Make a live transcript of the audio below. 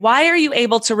Why are you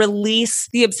able to release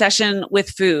the obsession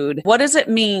with food? What does it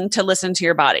mean to listen to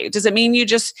your body? Does it mean you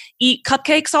just eat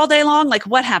cupcakes all day long? Like,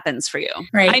 what happens for you?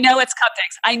 Right. I know it's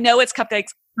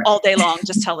cupcakes all day long.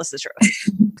 Just tell us the truth.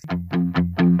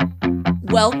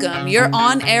 Welcome. You're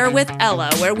on air with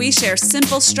Ella, where we share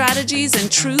simple strategies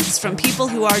and truths from people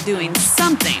who are doing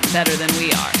something better than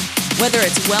we are. Whether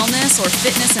it's wellness or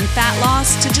fitness and fat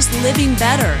loss, to just living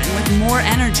better and with more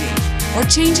energy, or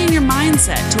changing your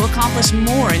mindset to accomplish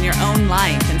more in your own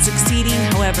life and succeeding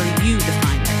however you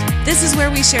define it. This is where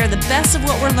we share the best of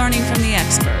what we're learning from the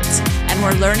experts, and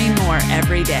we're learning more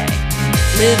every day.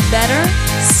 Live better,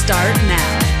 start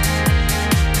now.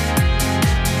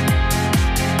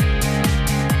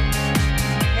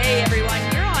 Hey everyone,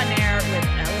 you're on air with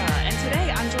Ella, and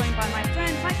today I'm joined by my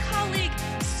friend, my colleague,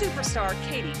 superstar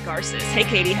Katie Garces. Hey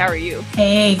Katie, how are you?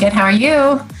 Hey, good. How are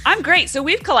you? I'm great. So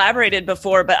we've collaborated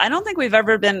before, but I don't think we've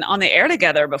ever been on the air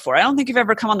together before. I don't think you've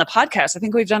ever come on the podcast. I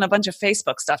think we've done a bunch of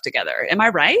Facebook stuff together. Am I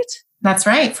right? That's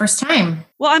right. First time.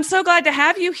 Well, I'm so glad to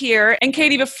have you here. And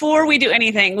Katie, before we do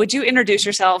anything, would you introduce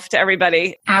yourself to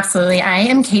everybody? Absolutely. I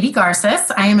am Katie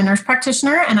Garces. I am a nurse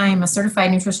practitioner and I am a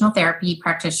certified nutritional therapy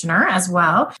practitioner as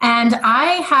well. And I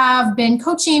have been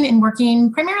coaching and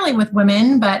working primarily with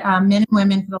women, but men and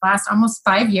women for the last almost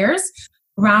 5 years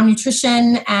around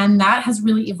nutrition. And that has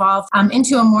really evolved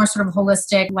into a more sort of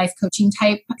holistic life coaching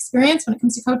type experience when it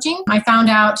comes to coaching. I found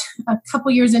out a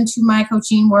couple years into my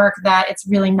coaching work that it's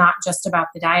really not just about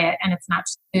the diet and it's not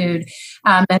just food,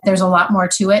 that there's a lot more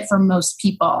to it for most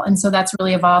people. And so that's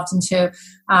really evolved into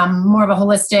more of a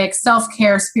holistic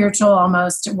self-care, spiritual,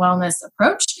 almost wellness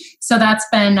approach. So that's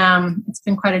been, it's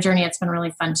been quite a journey. It's been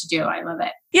really fun to do. I love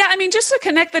it. Yeah, I mean, just to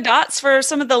connect the dots for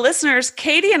some of the listeners,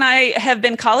 Katie and I have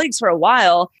been colleagues for a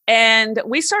while, and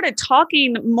we started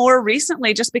talking more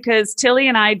recently just because Tilly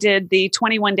and I did the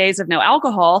 21 days of no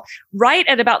alcohol right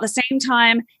at about the same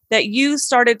time that you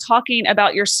started talking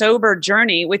about your sober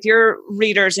journey with your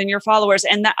readers and your followers.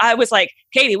 And that I was like,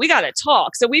 Katie, we got to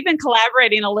talk. So we've been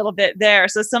collaborating a little bit there.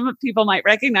 So some people might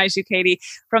recognize you, Katie,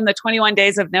 from the 21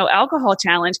 days of no alcohol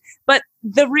challenge. But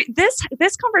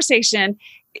this conversation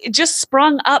just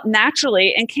sprung up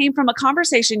naturally and came from a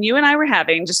conversation you and I were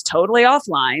having just totally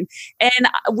offline. And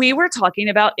we were talking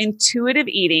about intuitive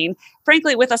eating,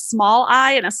 frankly, with a small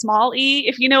I and a small E,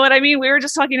 if you know what I mean. We were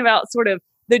just talking about sort of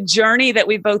the journey that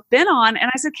we've both been on. And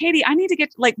I said, Katie,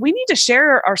 we need to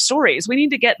share our stories. We need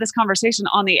to get this conversation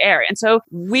on the air. And so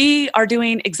we are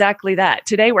doing exactly that.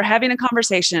 Today, we're having a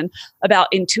conversation about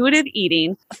intuitive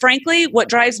eating. Frankly, what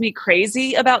drives me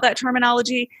crazy about that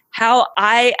terminology, how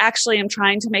I actually am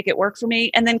trying to make it work for me.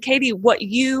 And then Katie, what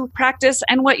you practice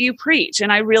and what you preach.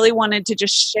 And I really wanted to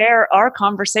just share our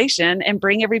conversation and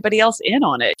bring everybody else in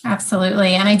on it.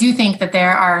 Absolutely. And I do think that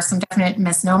there are some definite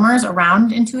misnomers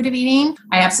around intuitive eating.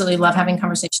 I absolutely love having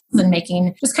conversations and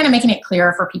making it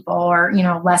clearer for people, or,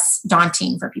 less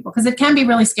daunting for people, because it can be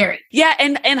really scary. Yeah.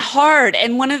 And hard.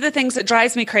 And one of the things that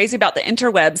drives me crazy about the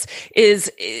interwebs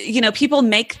is, people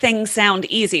make things sound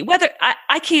easy. Whether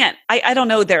I don't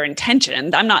know their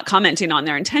intention. I'm not commenting on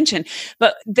their intention,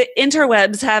 but the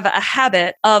interwebs have a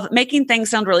habit of making things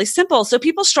sound really simple. So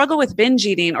people struggle with binge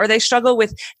eating, or they struggle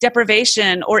with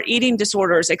deprivation or eating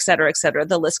disorders, et cetera, et cetera.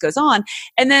 The list goes on.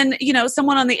 And then,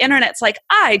 someone on the internet's like,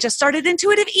 I just started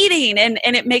intuitive eating, and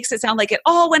it makes it sound like it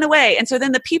all went away. And so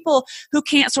then the people who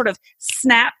can't sort of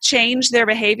snap change their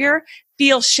behavior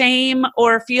feel shame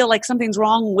or feel like something's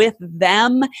wrong with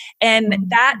them. And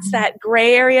that's that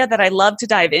gray area that I love to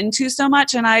dive into so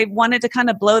much. And I wanted to kind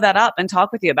of blow that up and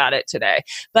talk with you about it today.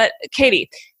 But Katie,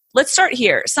 let's start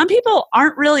here. Some people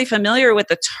aren't really familiar with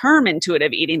the term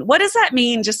intuitive eating. What does that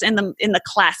mean just in the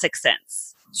classic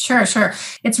sense? Sure.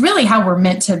 It's really how we're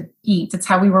meant to eat. It's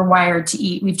how we were wired to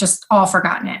eat. We've just all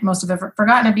forgotten it. Most of us have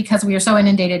forgotten it because we are so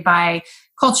inundated by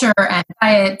culture and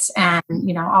diet and,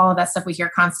 all of that stuff we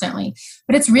hear constantly.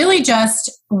 But it's really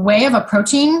just a way of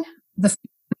approaching the food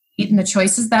we eat and the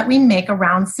choices that we make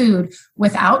around food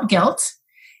without guilt.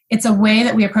 It's a way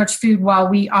that we approach food while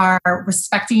we are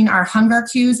respecting our hunger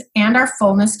cues and our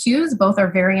fullness cues. Both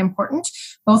are very important.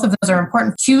 Both of those are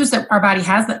important cues that our body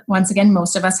has that, once again,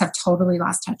 most of us have totally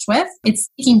lost touch with. It's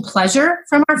seeking pleasure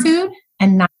from our food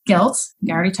and not guilt.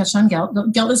 We already touched on guilt.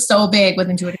 Guilt is so big with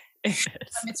intuitive.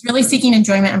 It's really seeking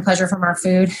enjoyment and pleasure from our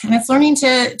food. And it's learning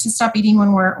to stop eating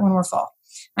when we're full.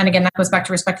 And again, that goes back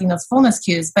to respecting those fullness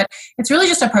cues. But it's really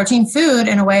just approaching food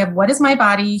in a way of, what is my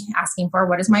body asking for?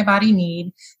 What does my body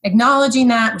need? Acknowledging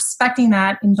that, respecting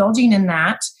that, indulging in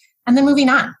that, and then moving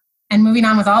on. And moving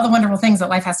on with all the wonderful things that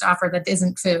life has to offer that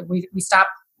isn't food. We stop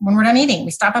when we're done eating.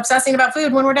 We stop obsessing about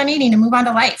food when we're done eating and move on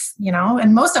to life,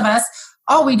 And most of us,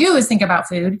 all we do is think about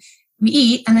food. we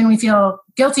eat and then we feel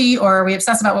guilty or we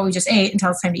obsess about what we just ate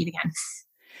until it's time to eat again.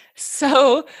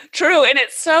 So true. And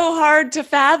it's so hard to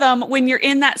fathom when you're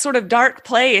in that sort of dark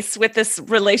place with this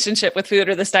relationship with food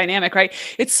or this dynamic, right?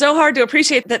 It's so hard to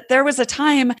appreciate that there was a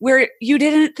time where you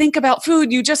didn't think about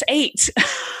food, you just ate.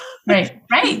 Right.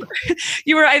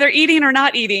 You were either eating or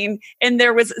not eating, and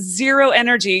there was zero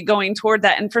energy going toward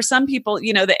that. And for some people,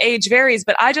 the age varies,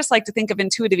 but I just like to think of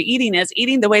intuitive eating as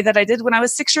eating the way that I did when I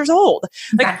was 6 years old.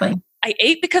 Exactly. I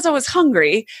ate because I was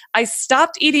hungry. I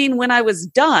stopped eating when I was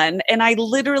done, and I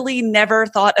literally never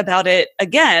thought about it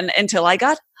again until I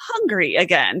got hungry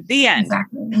again. The end.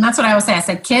 Exactly. And that's what I always say. I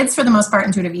said kids, for the most part,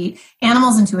 intuitive eat.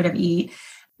 Animals intuitive eat.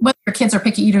 Whether your kids are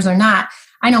picky eaters or not,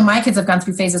 I know my kids have gone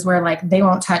through phases where like they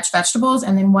won't touch vegetables,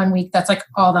 and then 1 week that's like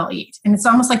all they'll eat. And it's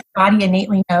almost like the body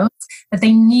innately knows that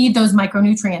they need those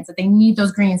micronutrients, that they need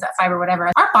those greens, that fiber,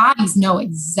 whatever. Our bodies know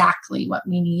exactly what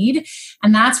we need.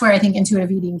 And that's where I think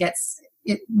intuitive eating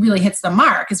it really hits the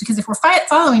mark, is because if we're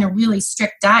following a really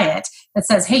strict diet that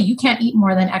says, hey, you can't eat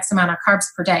more than X amount of carbs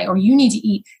per day, or you need to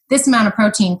eat this amount of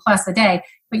protein plus a day,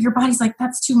 but your body's like,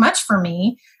 that's too much for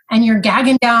me. And you're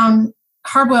gagging down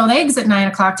hard-boiled eggs at 9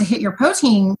 o'clock to hit your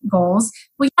protein goals,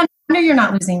 well, no wonder you're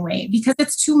not losing weight, because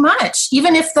it's too much,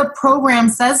 even if the program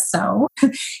says so. So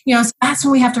that's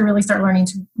when we have to really start learning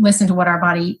to listen to what our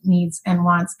body needs and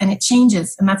wants. And it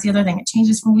changes. And that's the other thing. It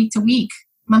changes from week to week,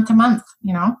 month to month,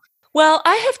 Well,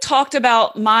 I have talked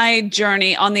about my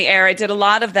journey on the air. I did a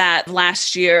lot of that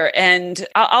last year, and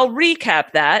I'll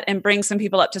recap that and bring some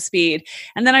people up to speed.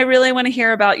 And then I really want to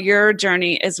hear about your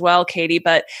journey as well, Katie.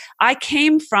 But I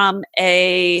came from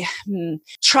a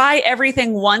try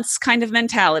everything once kind of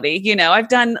mentality. I've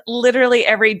done literally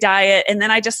every diet, and then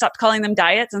I just stopped calling them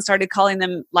diets and started calling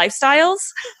them lifestyles.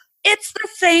 It's the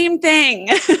same thing.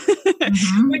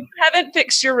 Mm-hmm. When you haven't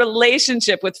fixed your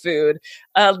relationship with food,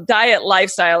 a diet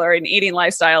lifestyle or an eating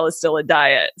lifestyle is still a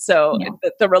diet. So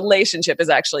the relationship is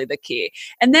actually the key.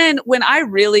 And then when I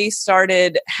really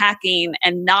started hacking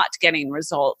and not getting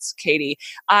results, Katie,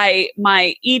 my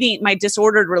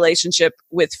disordered relationship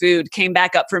with food came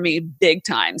back up for me big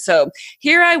time. So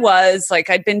here I was,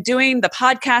 like, I'd been doing the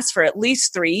podcast for at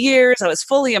least 3 years. I was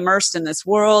fully immersed in this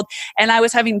world, and I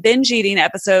was having binge eating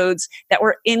episodes that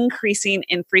were increasing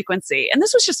in frequency. And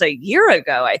this was just a year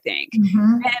ago, I think.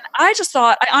 Mm-hmm. And I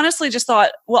honestly just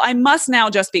thought, well, I must now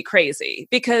just be crazy,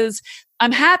 because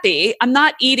I'm happy. I'm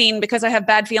not eating because I have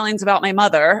bad feelings about my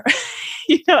mother.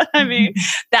 You know what I mean?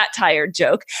 That tired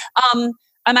joke.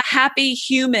 I'm a happy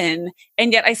human,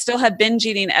 and yet I still have binge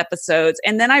eating episodes.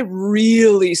 And then I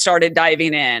really started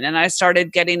diving in, and I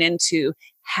started getting into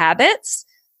habits.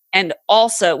 And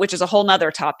also, which is a whole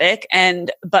nother topic,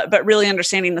 but really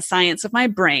understanding the science of my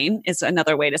brain is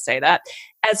another way to say that,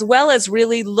 as well as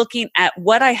really looking at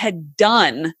what I had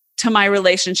done to my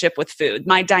relationship with food,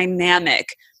 my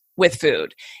dynamic with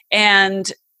food.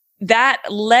 And that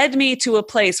led me to a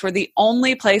place where the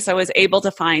only place I was able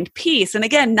to find peace, and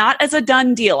again, not as a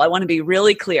done deal, I want to be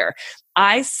really clear,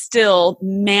 I still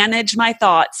manage my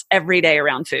thoughts every day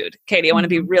around food. Katie, I want to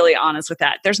be really honest with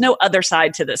that. There's no other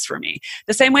side to this for me.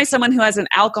 The same way someone who has an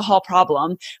alcohol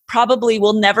problem probably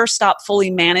will never stop fully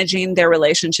managing their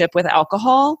relationship with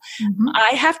alcohol. Mm-hmm.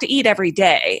 I have to eat every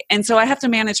day. And so I have to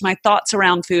manage my thoughts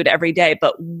around food every day.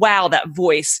 But wow, that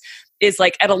voice is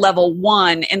like at a level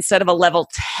 1 instead of a level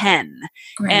 10.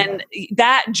 Right. And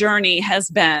that journey has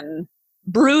been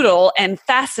brutal and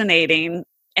fascinating.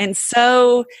 And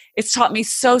so it's taught me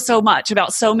so much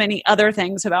about so many other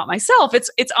things about myself. It's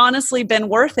honestly been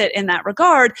worth it in that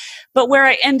regard. But where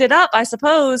I ended up, I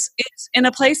suppose, it's in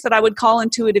a place that I would call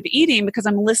intuitive eating, because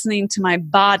I'm listening to my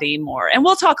body more. And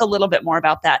we'll talk a little bit more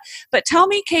about that. But tell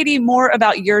me, Katie, more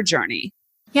about your journey.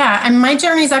 Yeah, and my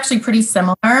journey is actually pretty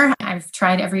similar. I've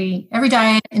tried every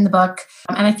diet in the book,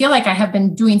 and I feel like I have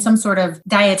been doing some sort of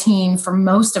dieting for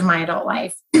most of my adult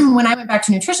life. When I went back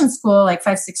to nutrition school like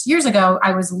 5-6 years ago,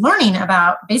 I was learning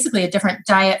about basically a different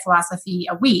diet philosophy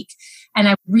a week. And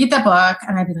I would read the book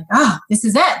and I'd be like, oh, this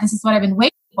is it. This is what I've been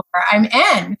waiting for. I'm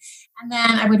in. And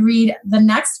then I would read the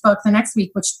next book the next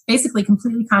week, which basically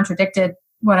completely contradicted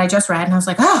what I just read. And I was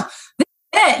like, oh, this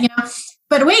is it,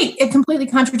 But wait, it completely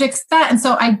contradicts that. And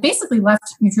so I basically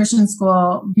left nutrition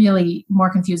school really more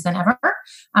confused than ever.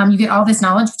 You get all this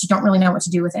knowledge, but you don't really know what to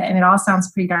do with it. And it all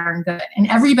sounds pretty darn good. And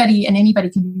everybody and anybody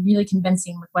can be really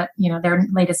convincing with what, their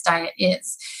latest diet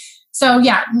is. So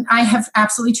yeah, I have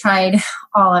absolutely tried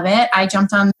all of it. I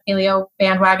jumped on the paleo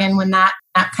bandwagon when that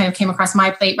kind of came across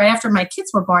my plate right after my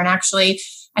kids were born, actually.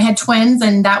 I had twins,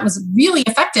 and that was really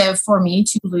effective for me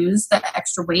to lose the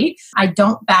extra weight. I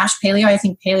don't bash paleo. I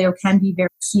think paleo can be very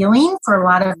healing for a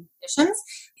lot of conditions.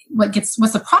 what's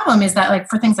the problem is that like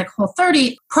for things like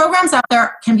Whole30, programs out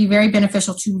there can be very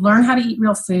beneficial to learn how to eat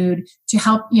real food, to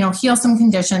help, heal some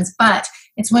conditions, but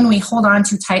it's when we hold on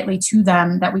too tightly to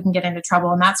them that we can get into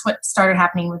trouble. And that's what started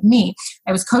happening with me.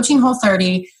 I was coaching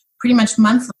Whole30 pretty much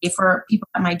monthly for people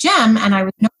at my gym. And I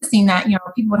was noticing that,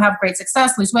 people would have great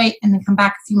success, lose weight, and then come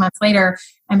back a few months later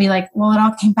and be like, well, it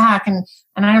all came back and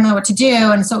I don't know what to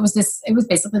do. And so it was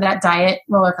basically that diet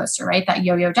roller coaster, right? That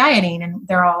yo-yo dieting. And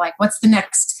they're all like, what's the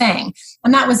next thing?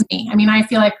 And that was me. I mean, I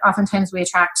feel like oftentimes we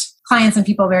attract clients and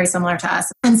people very similar to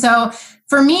us. And so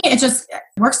for me, it just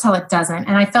works till it doesn't.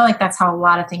 And I feel like that's how a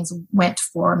lot of things went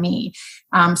for me.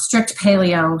 Strict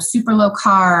paleo, super low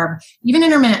carb, even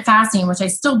intermittent fasting, which I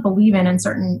still believe in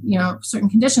certain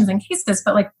conditions and cases.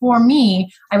 But like for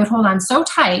me, I would hold on so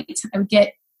tight, I would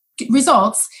get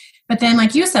results. But then,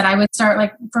 like you said, I would start,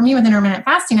 like for me with intermittent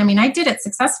fasting, I mean, I did it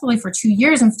successfully for 2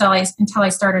 years until I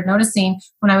started noticing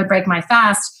when I would break my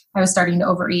fast, I was starting to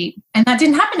overeat. And that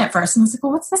didn't happen at first. And I was like,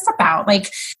 well, what's this about? Like,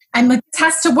 I'm like, this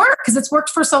has to work because it's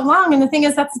worked for so long. And the thing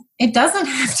is it doesn't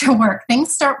have to work.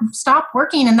 Things stop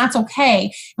working, and that's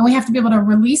okay. And we have to be able to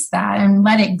release that and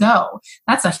let it go.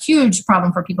 That's a huge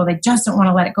problem for people. They just don't want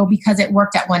to let it go because it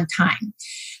worked at one time.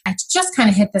 I just kind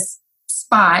of hit this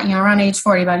spot, around age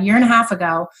 40, about a year and a half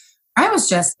ago. I was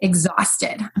just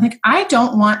exhausted. I'm like, I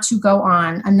don't want to go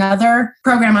on another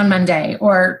program on Monday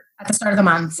or at the start of the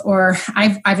month, or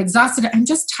I've exhausted it. I'm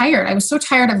just tired. I was so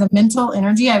tired of the mental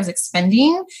energy I was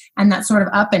expending and that sort of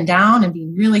up and down and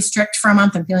being really strict for a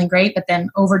month and feeling great, but then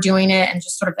overdoing it and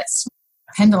just sort of that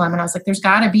pendulum. And I was like, there's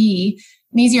got to be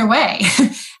an easier way.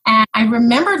 And I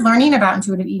remembered learning about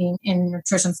intuitive eating in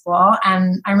nutrition school.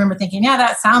 And I remember thinking, yeah,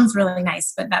 that sounds really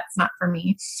nice, but that's not for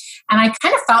me. And I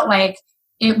kind of felt like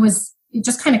it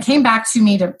just kind of came back to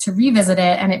me to revisit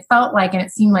it. And it felt like, and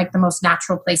it seemed like the most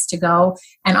natural place to go.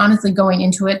 And honestly, going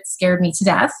into it scared me to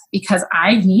death because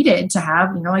I needed to have,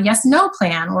 a yes-no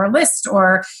plan or a list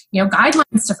or,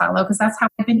 guidelines to follow, because that's how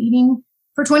I've been eating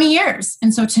for 20 years.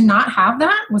 And so to not have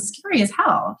that was scary as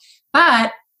hell.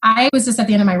 But I was just at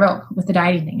the end of my rope with the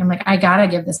dieting thing. I'm like, I got to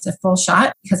give this a full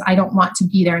shot because I don't want to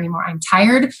be there anymore. I'm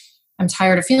tired. I'm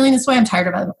tired of feeling this way. I'm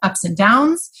tired of the ups and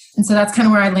downs. And so that's kind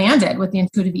of where I landed with the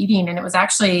intuitive eating. And it was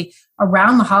actually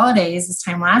around the holidays this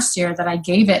time last year that I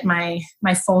gave it my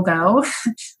full go,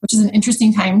 which is an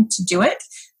interesting time to do it.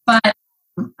 But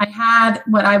I had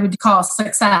what I would call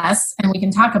success, and we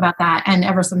can talk about that. And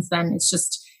ever since then, it's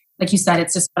just, like you said,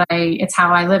 it's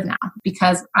how I live now,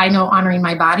 because I know honoring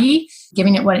my body,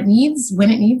 giving it what it needs,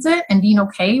 when it needs it, and being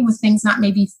okay with things not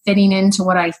maybe fitting into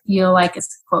what I feel like is,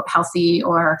 quote, healthy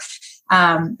or,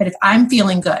 but if I'm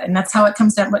feeling good, and that's how it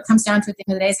comes down, what comes down to at the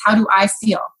end of the day is how do I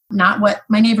feel? Not what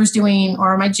my neighbor's doing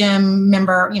or my gym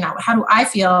member, how do I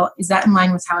feel? Is that in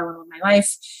line with how I want to live my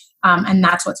life? And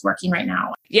that's what's working right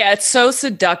now. Yeah, it's so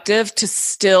seductive to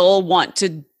still want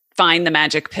to find the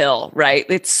magic pill, right?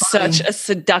 It's such a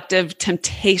seductive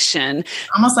temptation.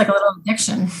 Almost like a little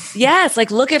addiction. Yes. Like,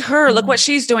 look at her, look what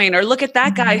she's doing. Or look at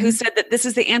that guy who said that this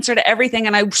is the answer to everything.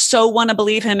 And I so want to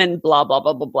believe him and blah, blah,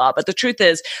 blah, blah, blah. But the truth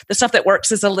is the stuff that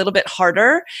works is a little bit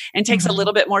harder and takes a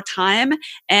little bit more time.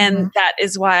 And that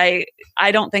is why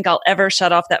I don't think I'll ever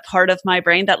shut off that part of my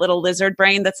brain, that little lizard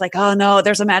brain that's like, oh no,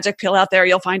 there's a magic pill out there.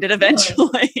 You'll find it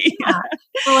eventually. Yeah.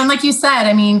 Well, and like you said,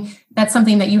 I mean, that's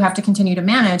something that you have to continue to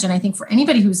manage. And I think for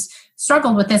anybody who's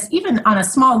struggled with this, even on a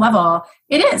small level,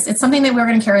 it's something that we're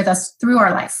going to carry with us through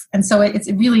our life. And so it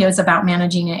really is about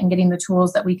managing it and getting the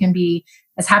tools that we can be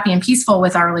as happy and peaceful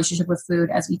with our relationship with food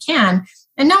as we can,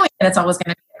 and knowing that it's always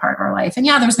going to be a part of our life. And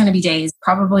yeah, there's going to be days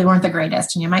probably weren't the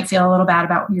greatest and you might feel a little bad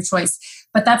about your choice.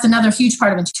 But that's another huge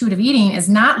part of intuitive eating, is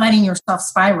not letting yourself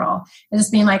spiral. It's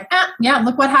just being like, yeah,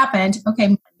 look what happened.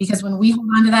 Okay. Because when we hold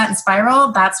on to that and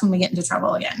spiral, that's when we get into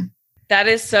trouble again. That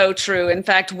is so true. In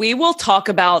fact, we will talk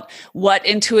about what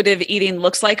intuitive eating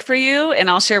looks like for you. And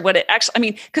I'll share what it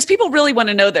actually, because people really want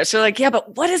to know this. They're like, yeah,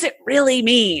 but what does it really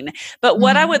mean? But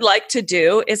what I would like to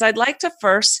do is I'd like to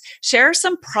first share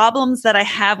some problems that I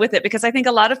have with it, because I think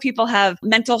a lot of people have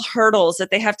mental hurdles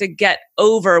that they have to get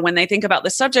over when they think about the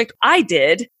subject. I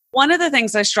did. One of the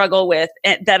things I struggle with,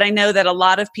 that I know that a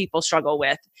lot of people struggle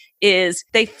with, is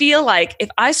they feel like if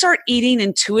I start eating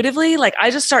intuitively, like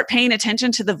I just start paying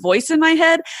attention to the voice in my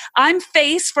head, I'm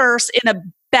face first in a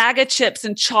bag of chips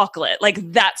and chocolate.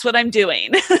 Like that's what I'm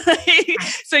doing.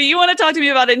 So you want to talk to me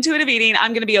about intuitive eating?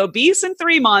 I'm going to be obese in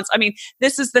 3 months. I mean,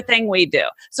 this is the thing we do.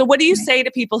 So what do you say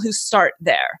to people who start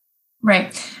there?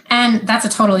 Right. And that's a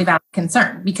totally valid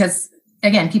concern, because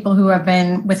again, people who have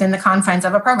been within the confines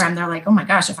of a program, they're like, oh my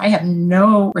gosh, if I have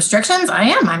no restrictions,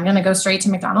 I'm going to go straight to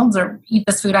McDonald's or eat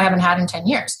this food I haven't had in 10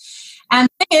 years. And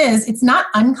the thing is, it's not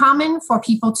uncommon for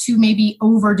people to maybe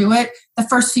overdo it the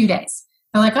first few days.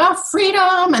 They're like, oh,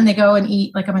 freedom. And they go and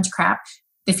eat like a bunch of crap.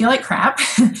 They feel like crap.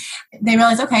 They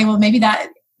realize, okay, well, maybe that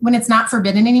when it's not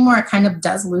forbidden anymore, it kind of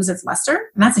does lose its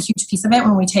luster. And that's a huge piece of it.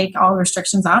 When we take all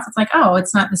restrictions off, it's like, oh,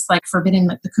 it's not this like forbidden,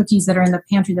 like the cookies that are in the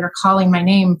pantry that are calling my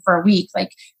name for a week.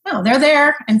 Like, no, they're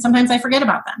there. And sometimes I forget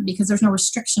about them because there's no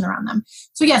restriction around them.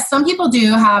 So yes, some people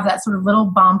do have that sort of little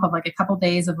bump of like a couple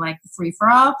days of like free for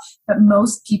all, but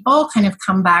most people kind of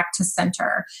come back to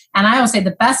center. And I always say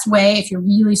the best way, if you're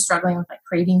really struggling with like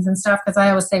cravings and stuff, because I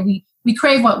always say we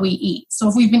crave what we eat. So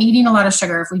if we've been eating a lot of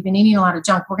sugar, if we've been eating a lot of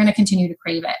junk, we're going to continue to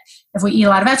crave it. If we eat a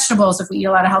lot of vegetables, if we eat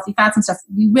a lot of healthy fats and stuff,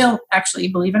 we will actually,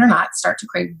 believe it or not, start to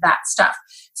crave that stuff.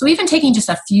 So even taking just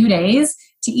a few days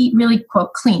to eat really,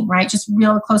 quote, clean, right? Just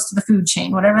real close to the food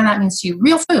chain, whatever that means to you.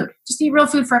 Real food. Just eat real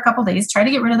food for a couple days. Try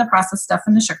to get rid of the processed stuff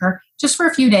and the sugar just for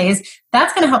a few days.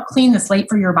 That's going to help clean the slate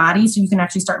for your body so you can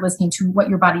actually start listening to what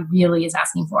your body really is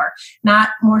asking for. Not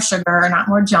more sugar, not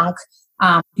more junk,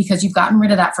 because you've gotten rid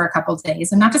of that for a couple of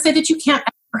days. And not to say that you can't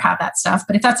ever have that stuff,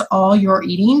 but if that's all you're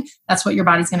eating, that's what your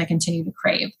body's going to continue to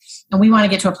crave. And we want to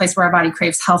get to a place where our body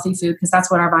craves healthy food because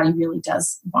that's what our body really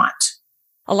does want.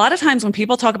 A lot of times when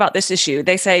people talk about this issue,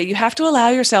 they say you have to allow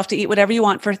yourself to eat whatever you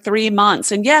want for 3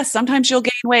 months. And yes, sometimes you'll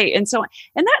gain weight and so on.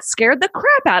 And that scared the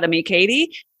crap out of me,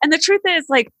 Katie. And the truth is,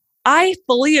 like, I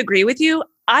fully agree with you.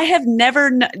 I have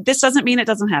never, this doesn't mean it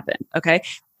doesn't happen. Okay.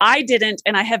 I didn't,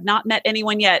 and I have not met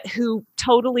anyone yet who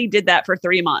totally did that for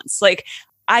 3 months. Like,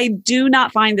 I do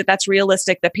not find that that's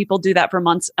realistic that people do that for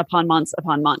months upon months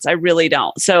upon months. I really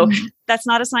don't. So that's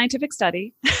not a scientific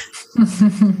study.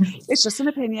 It's just an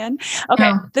opinion. Okay.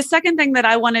 Yeah. The second thing that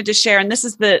I wanted to share, and this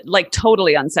is the like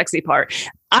totally unsexy part,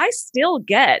 I still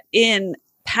get in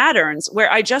patterns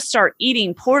where I just start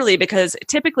eating poorly because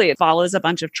typically it follows a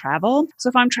bunch of travel. So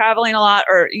if I'm traveling a lot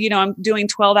or, I'm doing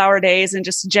 12-hour days and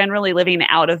just generally living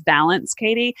out of balance,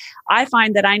 Katie, I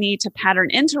find that I need to pattern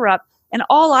interrupt. And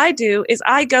all I do is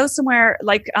I go somewhere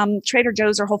like Trader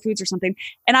Joe's or Whole Foods or something,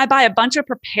 and I buy a bunch of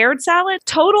prepared salad,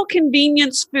 total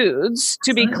convenience foods,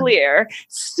 to be clear,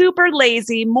 super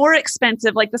lazy, more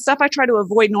expensive, like the stuff I try to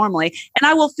avoid normally. And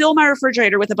I will fill my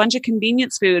refrigerator with a bunch of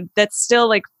convenience food that's still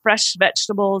like fresh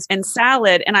vegetables and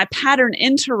salad. And I pattern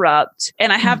interrupt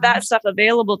and I have that stuff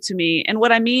available to me. And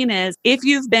what I mean is if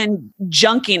you've been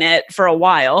junking it for a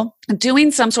while, doing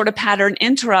some sort of pattern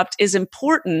interrupt is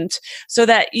important so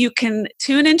that you can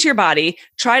tune into your body,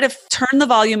 try to turn the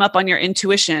volume up on your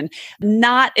intuition,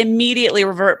 not immediately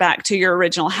revert back to your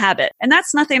original habit. And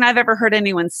that's nothing I've ever heard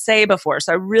anyone say before.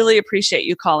 So I really appreciate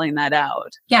you calling that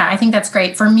out. Yeah, I think that's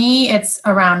great. For me, it's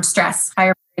around stress.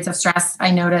 Higher rates of stress. I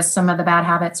notice some of the bad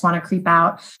habits want to creep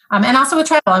out. And also with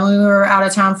travel. And we were out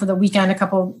of town for the weekend a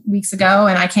couple weeks ago,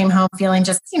 and I came home feeling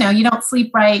just, you don't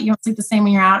sleep right. You don't sleep the same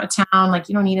when you're out of town. Like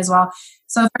you don't eat as well.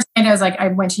 So the first thing I was like, I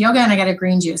went to yoga and I got a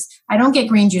green juice. I don't get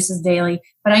green juices daily,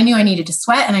 but I knew I needed to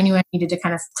sweat and I knew I needed to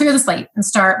kind of clear the slate and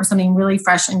start with something really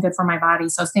fresh and good for my body.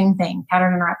 So same thing,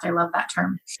 pattern interrupt. I love that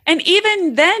term. And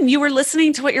even then you were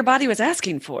listening to what your body was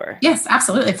asking for. Yes,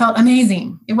 absolutely. It felt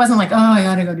amazing. It wasn't like, oh, I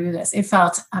got to go do this. It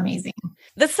felt amazing.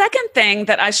 The second thing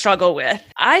that I struggle with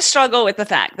the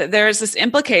fact that there is this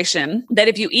implication that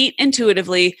if you eat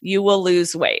intuitively, you will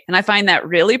lose weight. And I find that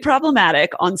really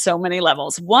problematic on so many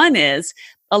levels. One is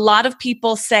a lot of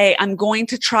people say, I'm going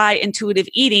to try intuitive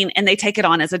eating, and they take it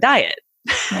on as a diet.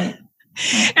 Right.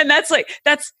 And that's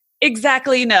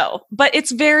exactly no. But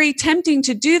it's very tempting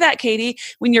to do that, Katie,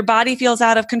 when your body feels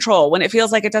out of control, when it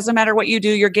feels like it doesn't matter what you do,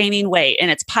 you're gaining weight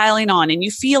and it's piling on and you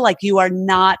feel like you are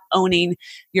not owning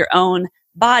your own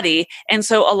body. And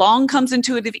so along comes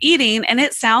intuitive eating and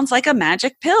it sounds like a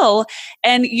magic pill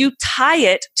and you tie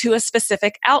it to a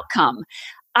specific outcome.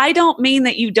 I don't mean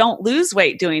that you don't lose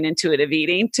weight doing intuitive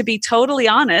eating. To be totally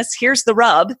honest, here's the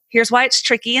rub. Here's why it's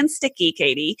tricky and sticky,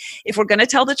 Katie. If we're going to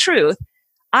tell the truth,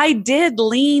 I did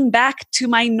lean back to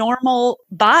my normal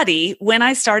body when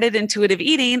I started intuitive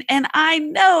eating. And I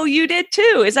know you did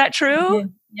too. Is that true?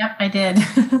 Yep, I did.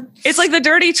 It's like the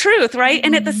dirty truth, right?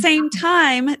 And at the same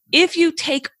time, if you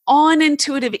take on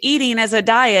intuitive eating as a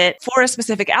diet for a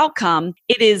specific outcome,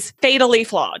 it is fatally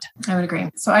flawed. I would agree.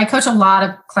 So I coach a lot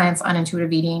of clients on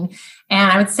intuitive eating. And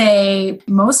I would say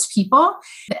most people,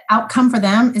 the outcome for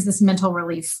them is this mental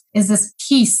relief, is this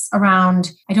peace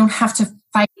around, I don't have to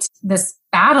fight this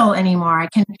battle anymore.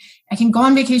 I can go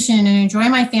on vacation and enjoy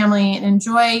my family and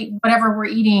enjoy whatever we're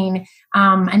eating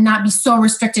and not be so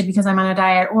restricted because I'm on a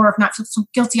diet or if not feel so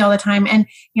guilty all the time. And,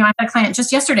 I had a client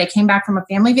just yesterday came back from a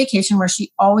family vacation where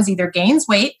she always either gains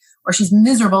weight or she's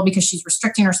miserable because she's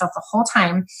restricting herself the whole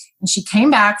time. And she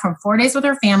came back from 4 days with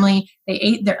her family. They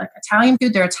ate their Italian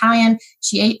food. They're Italian.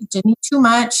 She didn't eat too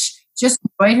much, just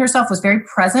enjoyed herself, was very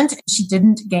present, and she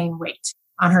didn't gain weight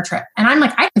on her trip. And I'm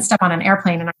like, I can step on an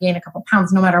airplane and I gain a couple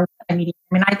pounds no matter what I'm eating.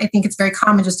 I mean, I think it's very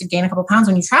common just to gain a couple pounds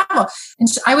when you travel. And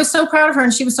I was so proud of her,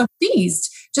 and she was so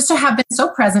pleased just to have been so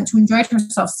present, to enjoy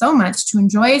herself so much, to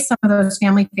enjoy some of those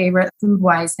family favorite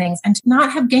food-wise things, and to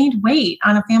not have gained weight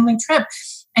on a family trip.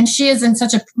 And she is in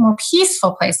such a more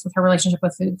peaceful place with her relationship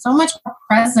with food, so much more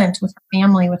present with her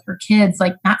family, with her kids,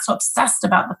 like not so obsessed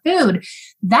about the food.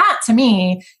 That to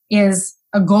me is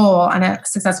a goal and a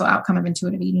successful outcome of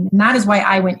intuitive eating. And that is why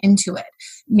I went into it.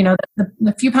 You know,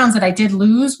 the few pounds that I did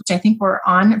lose, which I think were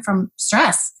on from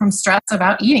stress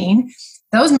about eating,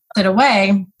 those melted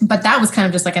away. But that was kind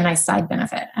of just like a nice side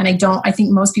benefit. And I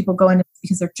think most people go into it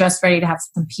because they're just ready to have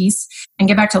some peace and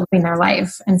get back to living their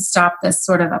life and stop this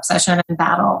sort of obsession and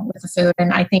battle with the food.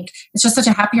 And I think it's just such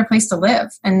a happier place to live.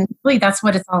 And really that's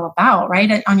what it's all about,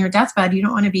 right? On your deathbed, you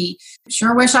don't want to be,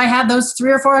 sure wish I had those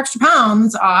 3 or 4 extra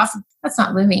pounds off. That's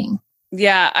not living.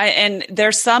 Yeah. And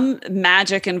there's some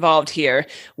magic involved here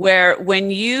where when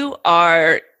you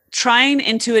are trying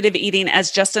intuitive eating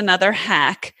as just another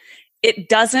hack, it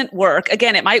doesn't work.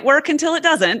 Again, it might work until it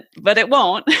doesn't, but it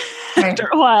won't after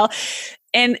a while.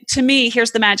 And to me,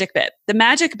 here's the magic bit. The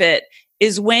magic bit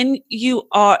is when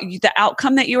the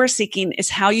outcome that you are seeking is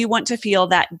how you want to feel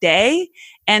that day,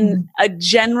 and a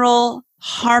general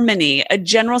harmony, a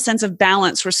general sense of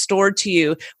balance restored to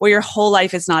you where your whole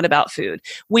life is not about food.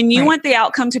 When you want the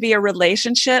outcome to be a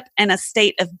relationship and a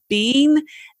state of being,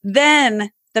 then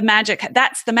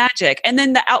that's the magic. And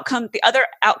then the other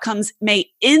outcomes may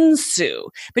ensue,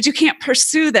 but you can't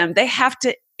pursue them. They have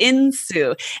to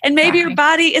ensue. And maybe your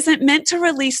body isn't meant to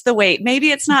release the weight. Maybe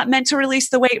it's not meant to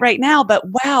release the weight right now, but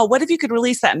wow, what if you could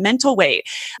release that mental weight?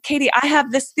 Katie, I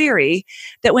have this theory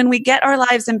that when we get our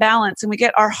lives in balance and we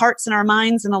get our hearts and our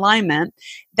minds in alignment,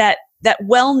 that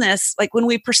wellness, like when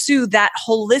we pursue that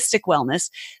holistic wellness,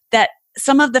 that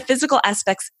some of the physical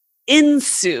aspects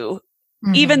ensue.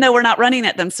 Even though we're not running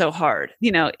at them so hard.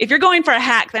 You know, if you're going for a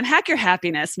hack, then hack your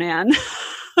happiness, man.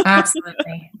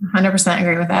 Absolutely. 100%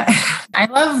 agree with that. I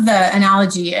love the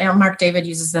analogy, and Mark David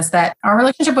uses this, that our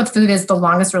relationship with food is the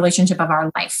longest relationship of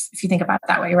our life, if you think about it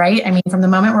that way, right? I mean, from the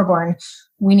moment we're born,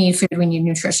 we need food, we need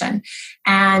nutrition.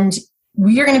 And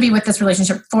we are going to be with this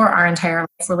relationship for our entire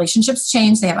life. Relationships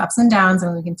change. They have ups and downs,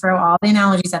 and we can throw all the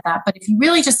analogies at that. But if you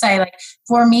really just say, like,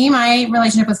 for me, my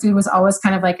relationship with food was always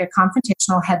kind of like a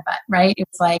confrontational headbutt, right? It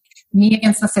was like me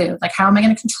against the food. Like, how am I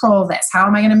going to control this? How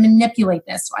am I going to manipulate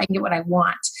this so I can get what I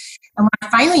want? And when I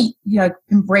finally,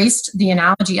 embraced the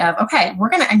analogy of, okay, we're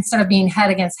going to, instead of being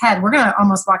head against head, we're going to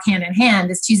almost walk hand in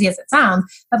hand, as cheesy as it sounds,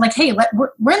 but like, hey, we're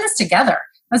in this together.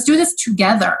 Let's do this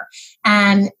together.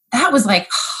 And that was like,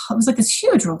 it was like this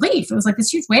huge relief. It was like this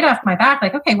huge weight off my back.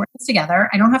 Like, okay, we're in this together.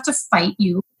 I don't have to fight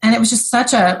you. And it was just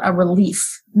such a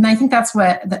relief. And I think that's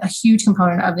what a huge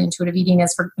component of the intuitive eating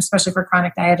is, especially for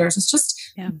chronic dieters. It's just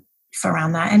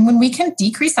around that. And when we can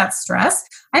decrease that stress,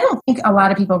 I don't think a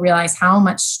lot of people realize how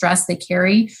much stress they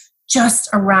carry just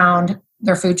around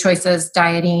their food choices,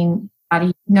 dieting,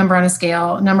 body, number on a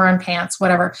scale, number on pants,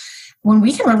 whatever. When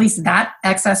we can release that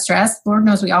excess stress, Lord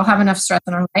knows we all have enough stress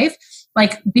in our life.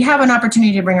 Like, we have an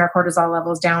opportunity to bring our cortisol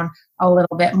levels down a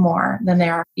little bit more than they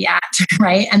are at,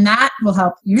 right? And that will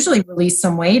help usually release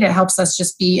some weight. It helps us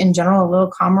just be in general a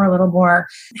little calmer, a little more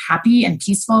happy and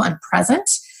peaceful and present.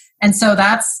 And so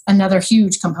that's another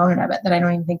huge component of it that I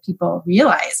don't even think people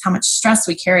realize, how much stress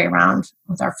we carry around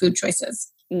with our food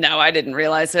choices. No, I didn't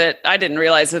realize it. I didn't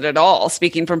realize it at all,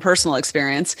 speaking from personal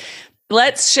experience.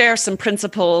 Let's share some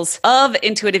principles of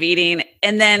intuitive eating,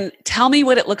 and then tell me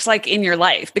what it looks like in your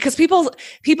life, because people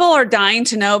are dying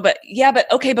to know, but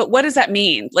what does that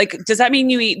mean? Like, does that mean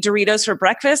you eat Doritos for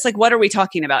breakfast? Like, what are we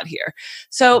talking about here?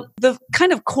 So the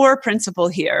kind of core principle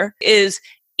here is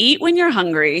eat when you're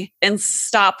hungry and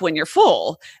stop when you're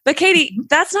full. But Katie,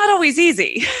 that's not always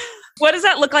easy. What does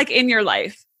that look like in your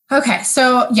life? Okay.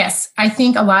 So yes, I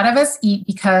think a lot of us eat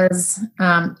because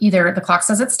either the clock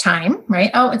says it's time,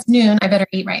 right? Oh, it's noon. I better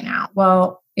eat right now.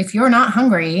 Well, if you're not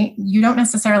hungry, you don't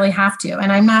necessarily have to.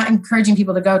 And I'm not encouraging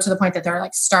people to go to the point that they're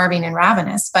like starving and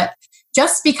ravenous, but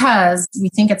just because we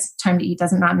think it's time to eat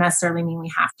doesn't not necessarily mean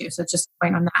we have to. So just a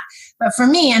point on that. But for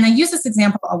me, and I use this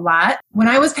example a lot, when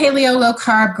I was paleo, low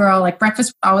carb girl, like breakfast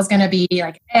was always going to be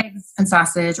like eggs and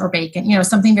sausage or bacon,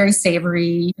 something very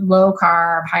savory, low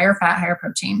carb, higher fat, higher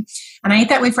protein. And I ate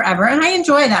that way forever. And I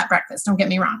enjoy that breakfast. Don't get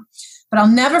me wrong. But I'll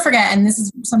never forget, and this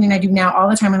is something I do now all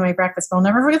the time on my breakfast, but I'll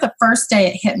never forget the first day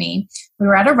it hit me. We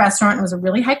were at a restaurant. It was a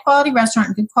really high quality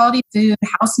restaurant, good quality food,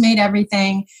 house made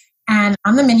everything. And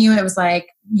on the menu, it was like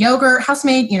yogurt, house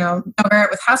made,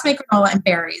 yogurt with house made granola and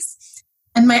berries.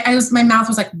 And my mouth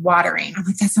was like watering. I'm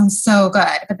like, that sounds so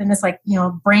good. But then this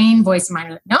brain voice of mine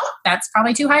was like, no, that's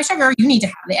probably too high sugar. You need to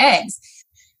have the eggs.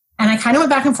 And I kind of went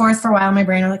back and forth for a while in my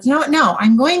brain. I'm like, you know what? No,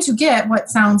 I'm going to get what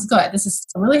sounds good. This is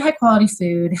really high quality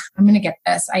food. I'm going to get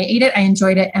this. I ate it. I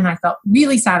enjoyed it. And I felt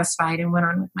really satisfied and went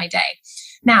on with my day.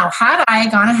 Now, had I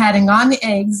gone ahead and gone the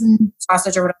eggs and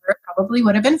sausage or whatever, it probably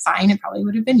would have been fine. It probably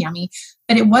would have been yummy.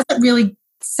 But it wasn't really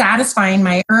satisfying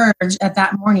my urge at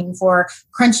that morning for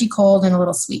crunchy, cold, and a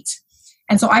little sweet.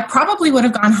 And so I probably would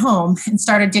have gone home and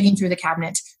started digging through the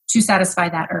cabinet to satisfy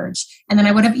that urge. And then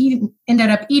I would have ended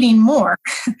up eating more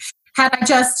had I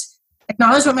just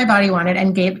acknowledged what my body wanted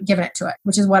and given it to it,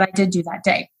 which is what I did do that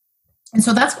day. And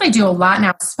so that's what I do a lot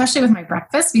now, especially with my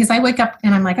breakfast, because I wake up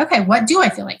and I'm like, okay, what do I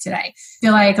feel like today?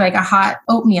 Feel like a hot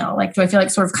oatmeal? Like, do I feel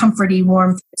like sort of comforty,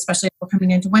 warm, especially if we're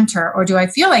coming into winter? Or do I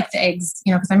feel like the eggs,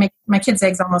 because I make my kids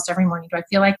eggs almost every morning. Do I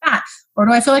feel like that? Or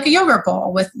do I feel like a yogurt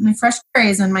bowl with my fresh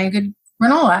berries and my good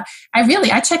granola?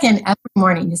 I check in every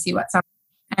morning to see what's up.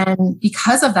 And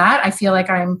because of that, I feel like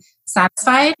I'm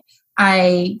satisfied.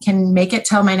 I can make it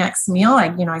till my next meal.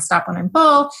 I stop when I'm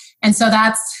full. And so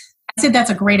I said that's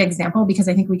a great example because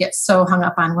I think we get so hung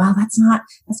up on, well, that's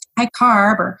high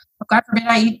carb, or God forbid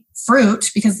I eat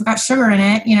fruit because it's got sugar in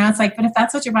it. It's like, but if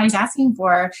that's what your body's asking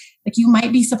for, like, you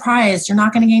might be surprised. You're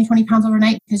not going to gain 20 pounds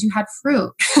overnight because you had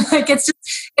fruit. It's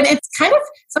kind of,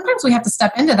 sometimes we have to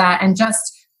step into that and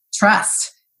just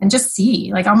trust and just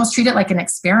see, almost treat it like an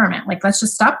experiment. Let's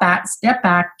just step back,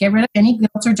 get rid of any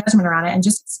guilt or judgment around it and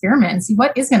just experiment and see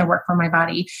what is going to work for my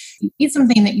body. You eat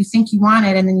something that you think you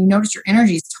wanted and then you notice your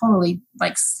energy is totally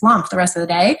slumped the rest of the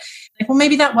day. Well,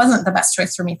 maybe that wasn't the best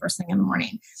choice for me first thing in the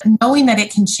morning. And knowing that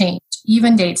it can change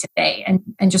even day to day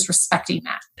and just respecting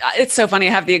that. It's so funny.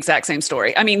 I have the exact same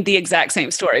story. The exact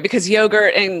same story, because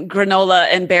yogurt and granola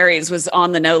and berries was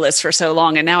on the no list for so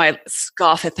long. And now I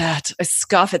scoff at that. I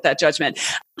scoff at that judgment.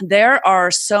 There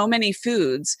are so many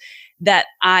foods that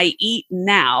I eat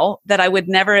now that I would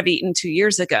never have eaten 2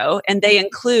 years ago. And they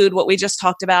include what we just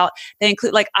talked about. They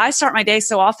include, I start my day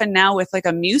so often now with a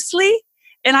muesli.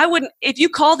 And I wouldn't, if you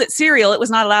called it cereal, it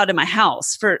was not allowed in my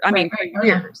house for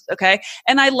years. Okay.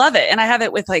 And I love it. And I have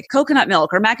it with coconut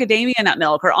milk or macadamia nut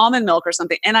milk or almond milk or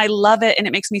something. And I love it. And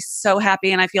it makes me so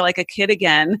happy. And I feel like a kid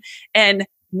again. And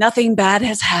nothing bad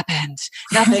has happened.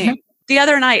 Nothing. The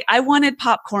other night, I wanted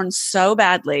popcorn so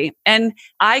badly. And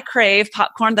I crave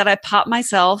popcorn that I pop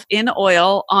myself in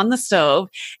oil on the stove.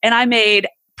 And I made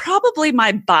probably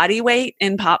my body weight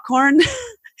in popcorn.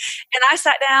 And I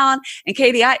sat down and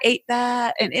Katie, I ate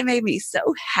that and it made me so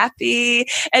happy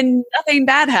and nothing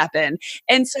bad happened.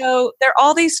 And so there are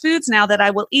all these foods now that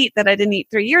I will eat that I didn't eat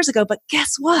 3 years ago. But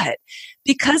guess what?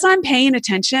 Because I'm paying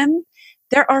attention,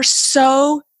 there are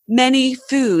so many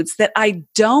foods that I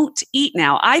don't eat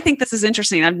now. I think this is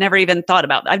interesting. I've never even thought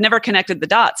about I've never connected the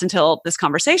dots until this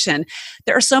conversation.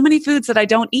 There are so many foods that I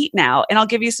don't eat now. And I'll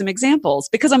give you some examples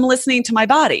because I'm listening to my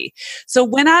body. So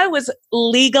when I was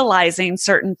legalizing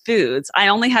certain foods, I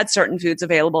only had certain foods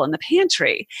available in the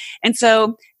pantry. And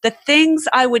so the things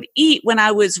I would eat when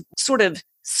I was sort of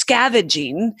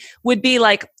scavenging would be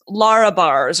Lara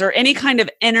bars or any kind of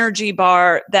energy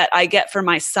bar that I get for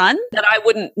my son that I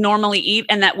wouldn't normally eat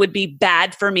and that would be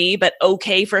bad for me, but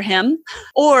okay for him,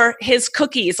 or his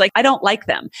cookies. I don't like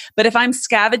them, but if I'm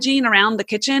scavenging around the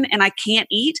kitchen and I can't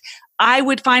eat, I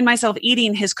would find myself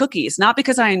eating his cookies, not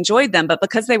because I enjoyed them, but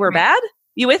because they were bad.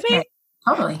 You with me? Right.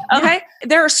 Totally. Okay. Yeah.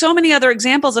 There are so many other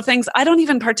examples of things I don't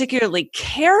even particularly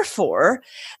care for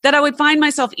that I would find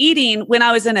myself eating when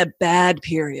I was in a bad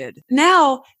period.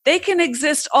 Now they can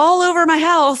exist all over my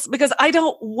house because I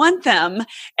don't want them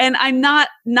and I'm not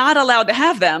allowed to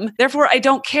have them. Therefore, I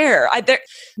don't care.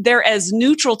 They're as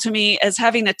neutral to me as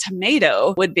having a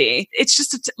tomato would be. It's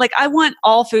just I want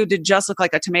all food to just look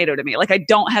like a tomato to me. I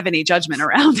don't have any judgment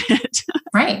around it.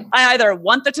 Right. I either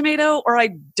want the tomato or I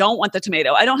don't want the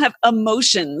tomato. I don't have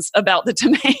emotions about the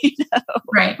tomato.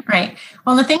 Right.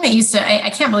 Well, the thing that used to, I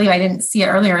can't believe I didn't see it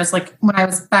earlier is when I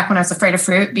was afraid of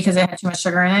fruit because it had too much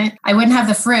sugar in it. I wouldn't have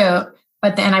the fruit,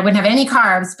 but then I wouldn't have any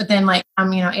carbs. But then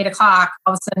 8 o'clock,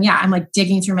 all of a sudden, I'm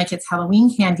digging through my kids'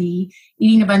 Halloween candy,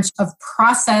 eating a bunch of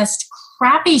processed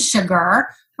crappy sugar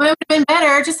when it would have been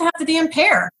better just to have the damn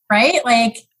pear, right?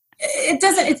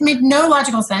 It's made no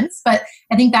logical sense, but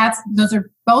I think those are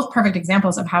both perfect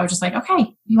examples of how just like,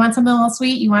 okay, you want something a little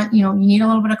sweet, you need a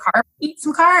little bit of carb, eat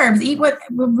some carbs, eat what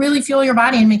will really fuel your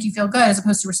body and make you feel good, as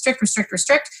opposed to restrict.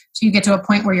 So you get to a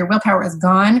point where your willpower is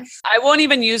gone. I won't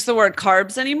even use the word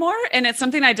carbs anymore. And it's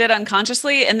something I did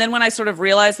unconsciously. And then when I sort of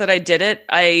realized that I did it,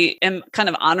 I am kind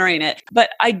of honoring it. But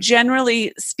I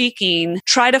generally speaking,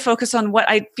 try to focus on what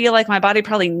I feel like my body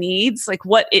probably needs, like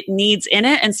what it needs in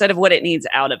it instead of what it needs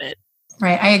out of it.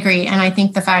 Right. I agree. And I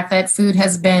think the fact that food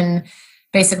has been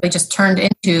basically just turned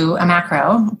into a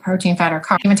macro, protein, fat, or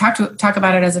carb. Even talk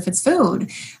about it as if it's food.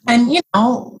 And,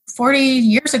 40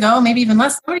 years ago, maybe even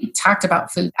less, nobody talked about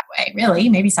food that way, really,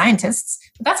 maybe scientists.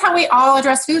 But that's how we all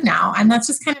address food now. And that's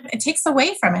just it takes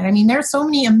away from it. I mean, there are so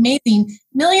many amazing,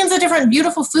 millions of different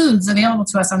beautiful foods available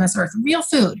to us on this earth, real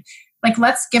food. Like,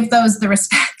 let's give those the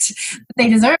respect that they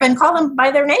deserve and call them by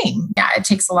their name. Yeah, it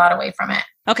takes a lot away from it.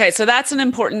 Okay, so that's an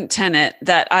important tenet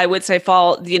that I would say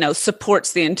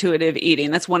supports the intuitive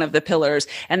eating. That's one of the pillars.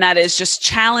 And that is just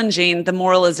challenging the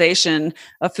moralization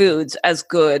of foods as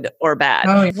good or bad.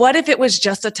 Oh, yeah. What if it was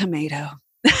just a tomato?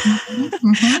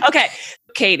 Mm-hmm. Okay,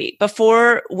 Katie,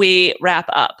 before we wrap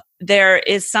up, there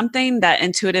is something that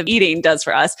intuitive eating does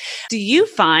for us. Do you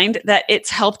find that it's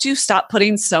helped you stop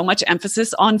putting so much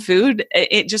emphasis on food,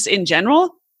 it just in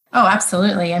general? Oh,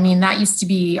 absolutely. I mean, that used to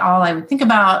be all I would think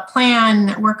about,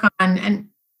 plan, work on, and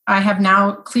I have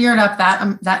now cleared up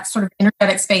that sort of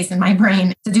energetic space in my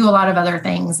brain to do a lot of other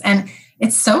things. And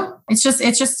it's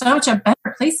just such a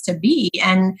better place to be,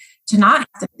 and to not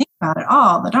have to think about it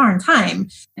all the darn time.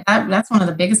 That's one of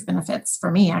the biggest benefits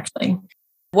for me, actually.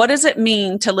 What does it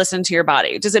mean to listen to your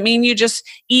body? Does it mean you just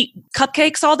eat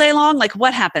cupcakes all day long? Like,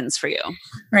 what happens for you?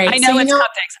 Right. I know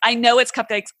cupcakes. I know it's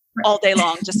cupcakes all day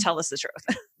long. Just tell us the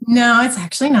truth. No, it's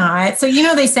actually not. So,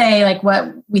 they say like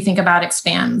what we think about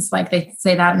expands, like they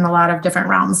say that in a lot of different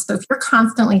realms. So if you're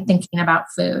constantly thinking about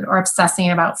food or obsessing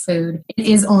about food, it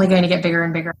is only going to get bigger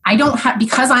and bigger.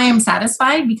 Because I am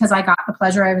satisfied, because I got the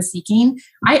pleasure I was seeking,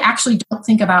 I actually don't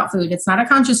think about food. It's not a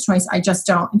conscious choice. I just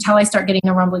don't, until I start getting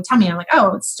a rumbly tummy. I'm like,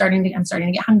 oh, I'm starting to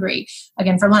get hungry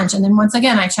again for lunch. And then once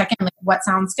again, I check in, like, what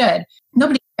sounds good?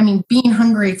 Being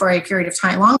hungry for a period of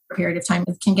time, longer period of time,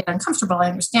 it can get uncomfortable. I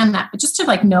understand that. But just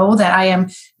to know that I am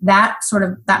that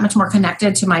much more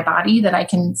connected to my body, that I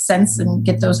can sense and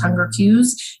get those hunger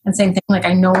cues. And same thing, like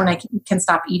I know when I can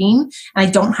stop eating and I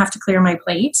don't have to clear my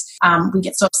plate. We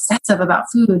get so obsessive about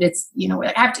food. It's,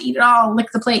 I have to eat it all,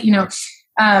 lick the plate,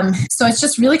 So it's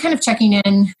just really kind of checking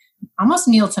in almost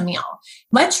meal to meal.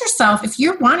 Let yourself, if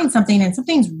you're wanting something and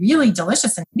something's really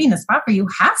delicious and hitting the spot for you,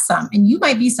 have some. And you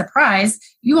might be surprised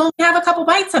you only have a couple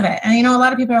bites of it. And a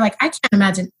lot of people are like, I can't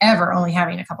imagine ever only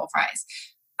having a couple fries.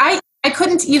 I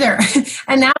couldn't either.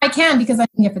 And now I can, because I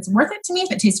think if it's worth it to me,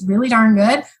 if it tastes really darn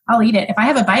good, I'll eat it. If I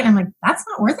have a bite and I'm like, that's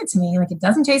not worth it to me, like it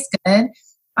doesn't taste good,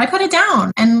 I put it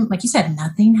down. And like you said,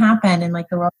 nothing happened, and like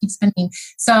the world keeps spinning.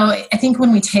 So I think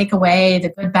when we take away the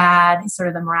good, bad, sort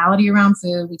of the morality around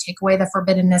food, we take away the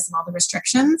forbiddenness and all the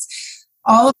restrictions,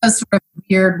 all of those sort of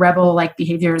weird rebel-like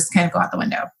behaviors kind of go out the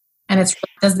window. And it's,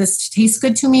 does this taste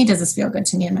good to me? Does this feel good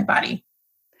to me in my body?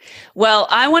 Well,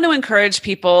 I want to encourage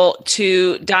people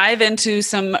to dive into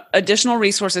some additional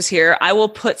resources here. I will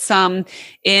put some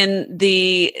in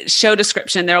the show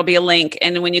description. There will be a link.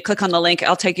 And when you click on the link,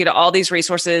 I'll take you to all these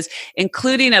resources,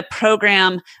 including a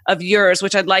program of yours,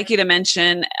 which I'd like you to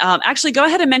mention. Actually, go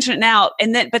ahead and mention it now.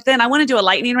 But then I want to do a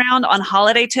lightning round on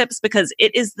holiday tips, because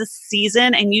it is the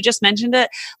season and you just mentioned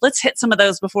it. Let's hit some of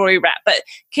those before we wrap. But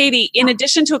Katie, in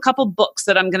addition to a couple books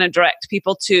that I'm going to direct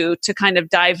people to kind of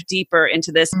dive deeper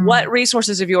into this, what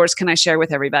resources of yours can I share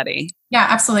with everybody? Yeah,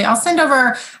 absolutely. I'll send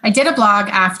over, I did a blog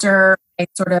after a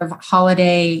sort of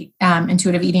holiday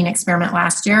intuitive eating experiment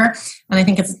last year. And I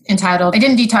think it's entitled, I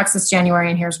Didn't Detox This January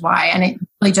and Here's Why. And it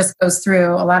really just goes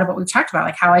through a lot of what we've talked about,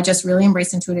 like how I just really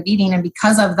embraced intuitive eating. And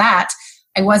because of that,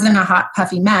 I wasn't a hot,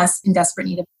 puffy mess in desperate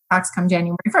need of detox come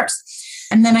January 1st.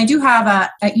 And then I do have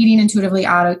a Eating Intuitively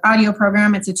audio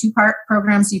program. It's a 2-part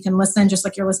program, so you can listen just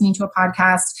like you're listening to a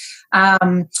podcast.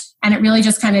 And it really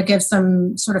just kind of gives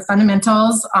some sort of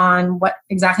fundamentals on what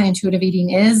exactly intuitive eating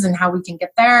is and how we can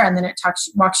get there. And then it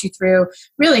walks you through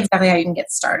really exactly how you can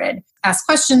get started, ask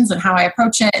questions and how I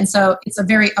approach it. And so it's a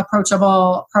very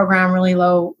approachable program, really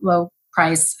low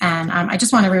price. And I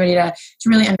just want everybody to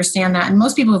really understand that. And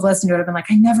most people who've listened to it have been like,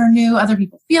 I never knew other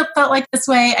people felt like this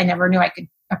way. I never knew I could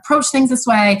approach things this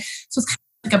way. So it's kind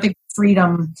of like a big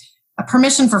freedom, a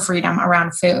permission for freedom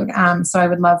around food. So I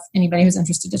would love anybody who's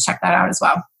interested to check that out as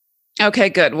well. Okay,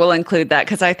 good. We'll include that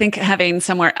because I think having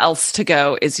somewhere else to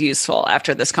go is useful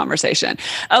after this conversation.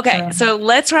 Okay, so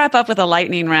let's wrap up with a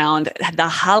lightning round. The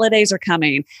holidays are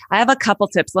coming. I have a couple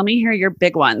tips. Let me hear your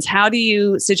big ones. How do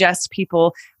you suggest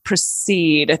people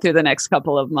proceed through the next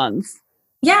couple of months?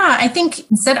 Yeah, I think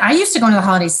instead, I used to go into the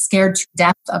holidays scared to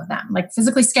death of them, like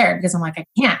physically scared because I'm like, I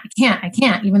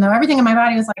can't, even though everything in my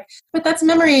body was like, but that's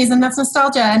memories and that's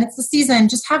nostalgia and it's the season,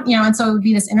 just have, and so it would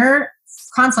be this inner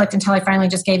conflict until I finally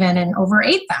just gave in and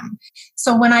overate them.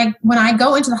 So when I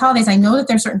go into the holidays, I know that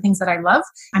there's certain things that I love.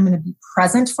 I'm going to be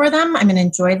present for them. I'm going to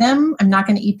enjoy them. I'm not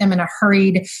going to eat them in a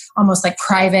hurried, almost like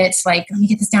private, like, let me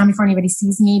get this down before anybody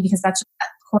sees me, because that's that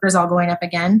cortisol going up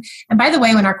again. And by the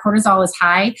way, when our cortisol is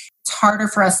high, it's harder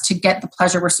for us to get the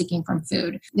pleasure we're seeking from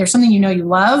food. There's something you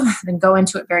love, then go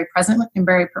into it very presently and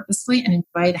very purposefully and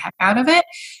enjoy the heck out of it.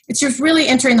 It's just really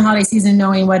entering the holiday season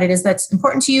knowing what it is that's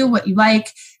important to you, what you like,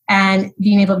 and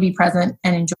being able to be present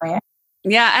and enjoy it.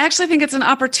 Yeah, I actually think it's an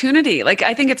opportunity. Like,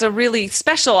 I think it's a really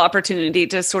special opportunity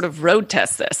to sort of road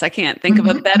test this. I can't think of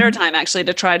a better time actually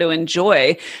to try to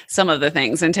enjoy some of the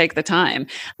things and take the time.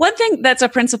 One thing that's a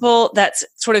principle that's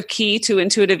sort of key to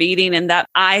intuitive eating and that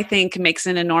I think makes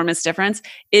an enormous difference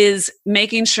is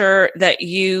making sure that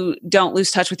you don't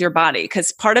lose touch with your body.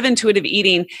 Because part of intuitive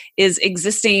eating is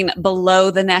existing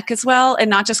below the neck as well, and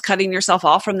not just cutting yourself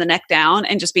off from the neck down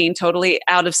and just being totally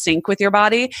out of sync with your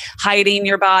body, hiding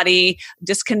your body,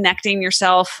 disconnecting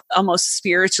yourself almost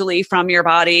spiritually from your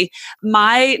body.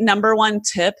 My number one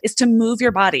tip is to move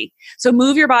your body. So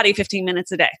move your body 15 minutes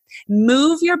a day.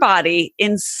 Move your body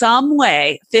in some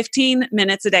way 15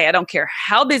 minutes a day. I don't care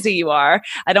how busy you are.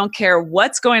 I don't care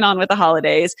what's going on with the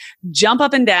holidays. Jump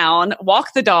up and down,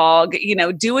 walk the dog,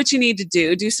 do what you need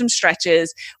to do some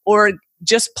stretches, or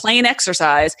just plain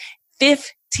exercise.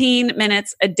 15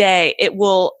 minutes a day. It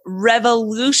will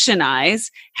revolutionize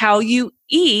how you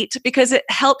eat because it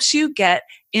helps you get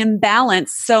in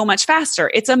balance so much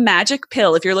faster. It's a magic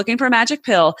pill. If you're looking for a magic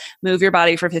pill, move your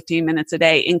body for 15 minutes a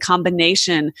day in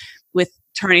combination with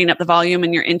turning up the volume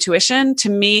and your intuition. To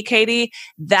me, Katie,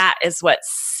 that is what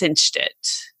cinched it.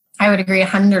 I would agree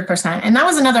 100%. And that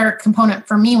was another component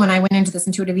for me when I went into this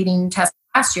intuitive eating test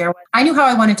last year. I knew how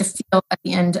I wanted to feel at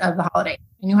the end of the holiday.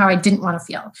 I knew how I didn't want to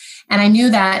feel. And I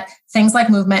knew that things like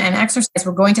movement and exercise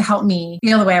were going to help me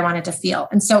feel the way I wanted to feel.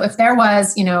 And so if there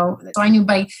was, so I knew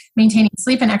by maintaining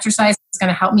sleep and exercise, it's going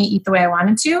to help me eat the way I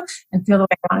wanted to and feel the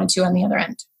way I wanted to on the other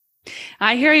end.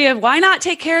 I hear you. Why not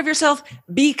take care of yourself?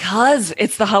 Because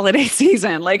it's the holiday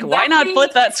season. Like, exactly. Why not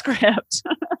flip that script?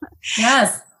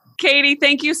 Yes. Katie,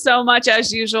 thank you so much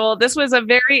as usual. This was a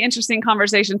very interesting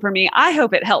conversation for me. I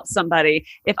hope it helps somebody.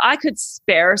 If I could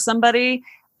spare somebody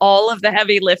all of the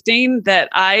heavy lifting that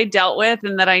I dealt with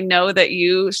and that I know that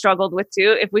you struggled with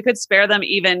too, if we could spare them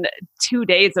even 2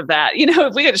 days of that,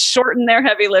 if we could shorten their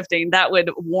heavy lifting, that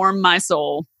would warm my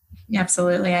soul.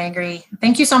 Absolutely. I agree.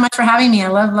 Thank you so much for having me. I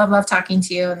love talking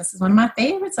to you. And this is one of my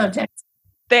favorite subjects.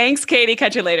 Thanks, Katie.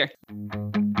 Catch you later.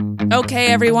 Okay,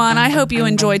 everyone, I hope you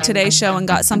enjoyed today's show and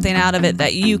got something out of it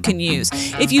that you can use.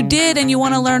 If you did and you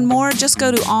want to learn more, just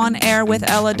go to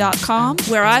onairwithella.com,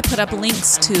 where I put up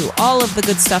links to all of the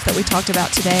good stuff that we talked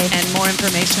about today and more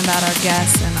information about our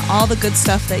guests and all the good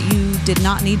stuff that you did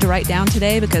not need to write down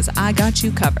today because I got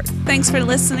you covered. Thanks for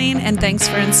listening and thanks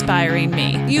for inspiring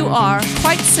me. You are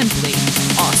quite simply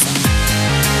awesome.